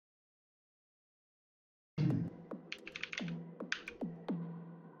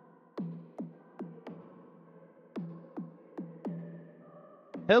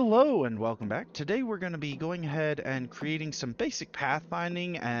Hello and welcome back. Today we're going to be going ahead and creating some basic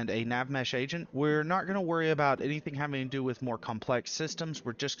pathfinding and a navmesh agent. We're not going to worry about anything having to do with more complex systems.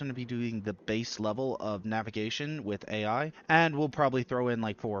 We're just going to be doing the base level of navigation with AI, and we'll probably throw in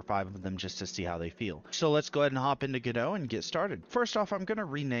like 4 or 5 of them just to see how they feel. So let's go ahead and hop into Godot and get started. First off, I'm going to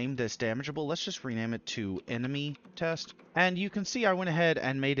rename this damageable. Let's just rename it to enemy test. And you can see I went ahead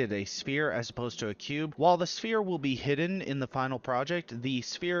and made it a sphere as opposed to a cube. While the sphere will be hidden in the final project, the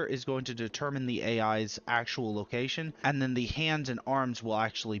sphere is going to determine the AI's actual location, and then the hands and arms will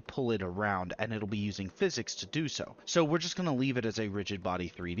actually pull it around, and it'll be using physics to do so. So we're just going to leave it as a rigid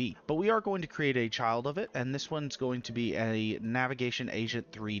body 3D. But we are going to create a child of it, and this one's going to be a navigation agent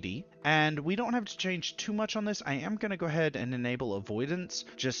 3D. And we don't have to change too much on this. I am going to go ahead and enable avoidance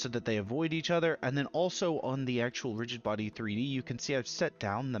just so that they avoid each other. And then also on the actual rigid body 3D, you can see I've set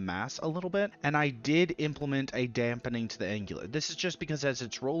down the mass a little bit, and I did implement a dampening to the angular. This is just because as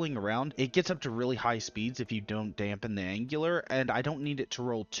it's rolling around, it gets up to really high speeds if you don't dampen the angular, and I don't need it to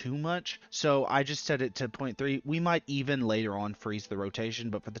roll too much, so I just set it to 0.3. We might even later on freeze the rotation,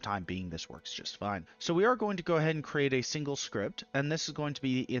 but for the time being this works just fine. So we are going to go ahead and create a single script, and this is going to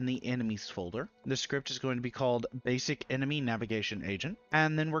be in the enemies folder. The script is going to be called basic enemy navigation agent,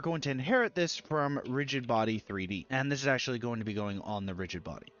 and then we're going to inherit this from rigid body 3D, and this is actually going to be going on the rigid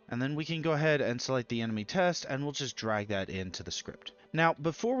body. And then we can go ahead and select the enemy test, and we'll just drag that into the script. Now,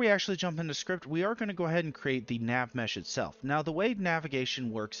 before we actually jump into script, we are going to go ahead and create the nav mesh itself. Now, the way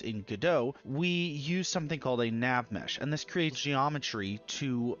navigation works in Godot, we use something called a nav mesh, and this creates geometry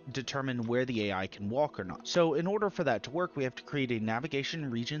to determine where the AI can walk or not. So in order for that to work, we have to create a navigation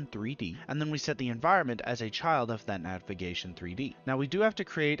region 3D, and then we set the environment as a child of that navigation 3D. Now, we do have to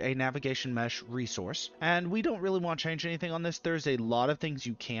create a navigation mesh resource, and we don't really want to change anything on this. There's a lot of things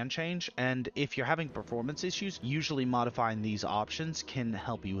you can change, and if you're having performance issues, usually modifying these options can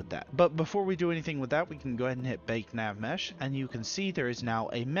help you with that. But before we do anything with that, we can go ahead and hit bake nav mesh, and you can see there is now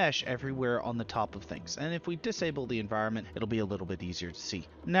a mesh everywhere on the top of things. And if we disable the environment, it'll be a little bit easier to see.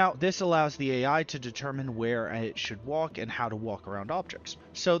 Now, this allows the AI to determine where it should walk and how to walk around objects.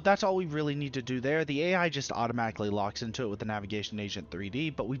 So that's all we really need to do there. The AI just automatically locks into it with the navigation agent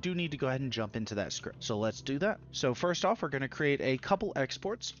 3D, but we do need to go ahead and jump into that script. So let's do that. So first off, we're going to create a couple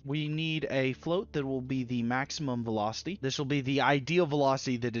exports. We need a float that will be the maximum velocity. This will be the ideal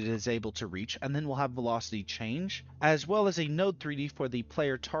velocity that it is able to reach, and then we'll have velocity change, as well as a node 3D for the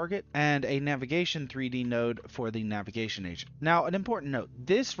player target and a navigation 3D node for the navigation agent. Now, an important note,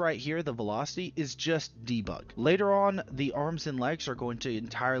 this right here, the velocity, is just debug. Later on, the arms and legs are going to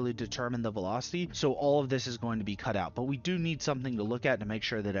entirely determine the velocity, so all of this is going to be cut out, but we do need something to look at to make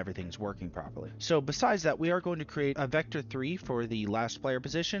sure that everything's working properly. So besides that, we are going to create a vector 3 for the last player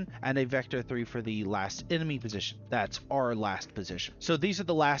position and a vector 3 for the last enemy position. That's our last position. So these are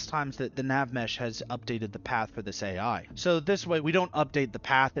the last times that the nav mesh has updated the path for this AI. So this way we don't update the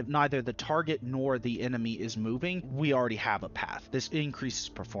path if neither the target nor the enemy is moving. We already have a path. This increases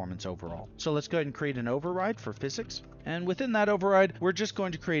performance overall. So let's go ahead and create an override for physics. And within that override, we're just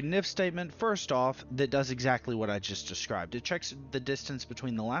going to create an if statement first off that does exactly what I just described. It checks the distance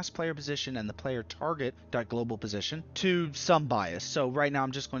between the last player position and the player target global position to some bias. So right now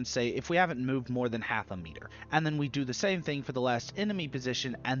I'm just going to say if we haven't moved more than half a meter. And then we do the same thing for the last enemy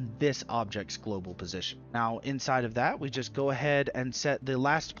position and this object's global position. Now inside of that, we just go ahead and set the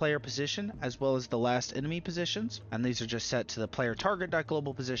last player position as well as the last enemy positions. And these are just set to the player target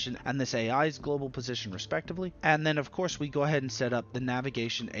global position and this AI's global position respectively. And then of course we go ahead and set up the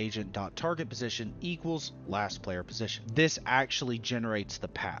navigation agent target position equals last player position. This actually generates the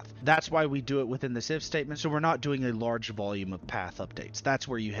path. That's why we do it within this if statement, so we're not doing a large volume of path updates. That's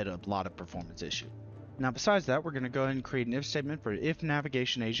where you hit a lot of performance issue. Now besides that, we're going to go ahead and create an if statement for if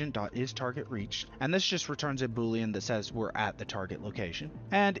navigation agent is target reached, and this just returns a boolean that says we're at the target location,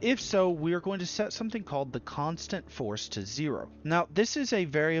 and if so, we are going to set something called the constant force to 0. Now this is a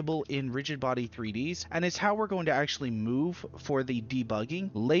variable in rigid body 3Ds, and it's how we're going to actually move for the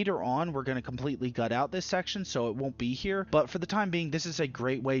debugging. Later on we're going to completely gut out this section so it won't be here, but for the time being this is a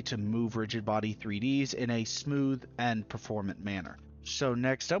great way to move rigid body 3Ds in a smooth and performant manner. So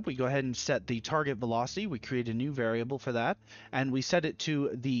next up, we go ahead and set the target velocity. We create a new variable for that, and we set it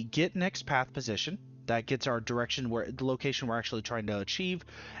to the get next path position. That gets our direction, where the location we're actually trying to achieve,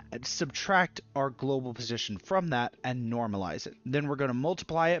 and subtract our global position from that and normalize it. Then we're going to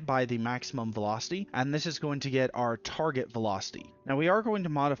multiply it by the maximum velocity, and this is going to get our target velocity. Now we are going to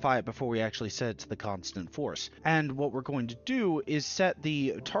modify it before we actually set it to the constant force. And what we're going to do is set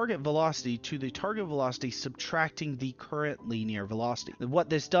the target velocity to the target velocity subtracting the current linear velocity. And what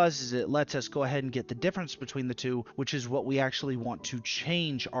this does is it lets us go ahead and get the difference between the two, which is what we actually want to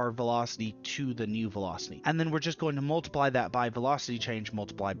change our velocity to the new velocity. And then we're just going to multiply that by velocity change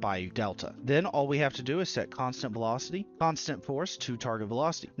multiplied by delta. Then all we have to do is set constant velocity, constant force to target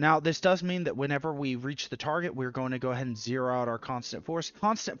velocity. Now this does mean that whenever we reach the target, we're going to go ahead and zero out our constant force.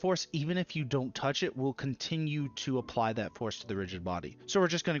 Constant force, even if you don't touch it, will continue to apply that force to the rigid body. So we're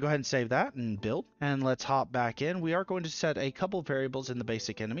just going to go ahead and save that and build. And let's hop back in. We are going to set a couple variables in the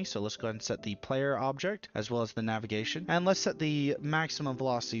basic enemy. So let's go ahead and set the player object as well as the navigation. And let's set the maximum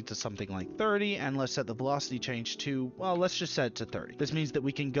velocity to something like 30. And let's set the velocity change to, well, let's just set it to 30. This means that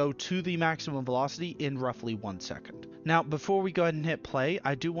we can go to the maximum velocity in roughly 1 second. Now, before we go ahead and hit play,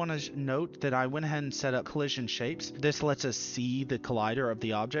 I do want to note that I went ahead and set up collision shapes. This lets us see the collider of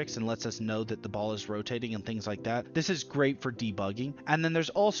the objects and lets us know that the ball is rotating and things like that. This is great for debugging. And then there's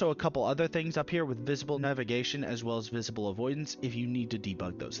also a couple other things up here with visible navigation as well as visible avoidance if you need to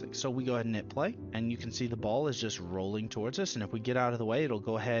debug those things. So we go ahead and hit play and you can see the ball is just rolling towards us. And if we get out of the way, it'll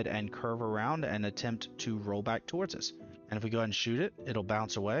go ahead and curve around and attempt to roll back towards us. And if we go ahead and shoot it, it'll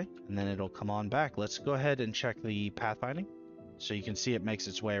bounce away and then it'll come on back. Let's go ahead and check the pathfinding. So you can see it makes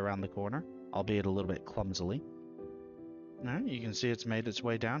its way around the corner, albeit a little bit clumsily. All right, you can see it's made its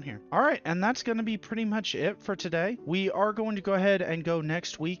way down here. All right, and that's going to be pretty much it for today. We are going to go ahead and go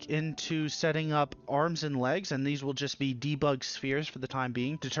next week into setting up arms and legs, and these will just be debug spheres for the time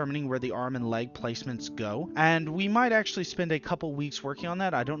being, determining where the arm and leg placements go. And we might actually spend a couple weeks working on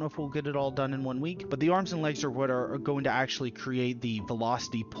that. I don't know if we'll get it all done in 1 week, but the arms and legs are what are going to actually create the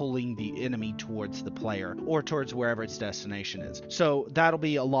velocity pulling the enemy towards the player or towards wherever its destination is. So that'll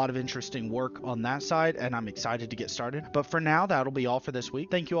be a lot of interesting work on that side, and I'm excited to get started. But for now, that'll be all for this week.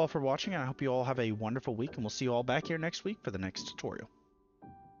 Thank you all for watching, and I hope you all have a wonderful week, and we'll see you all back here next week for the next tutorial.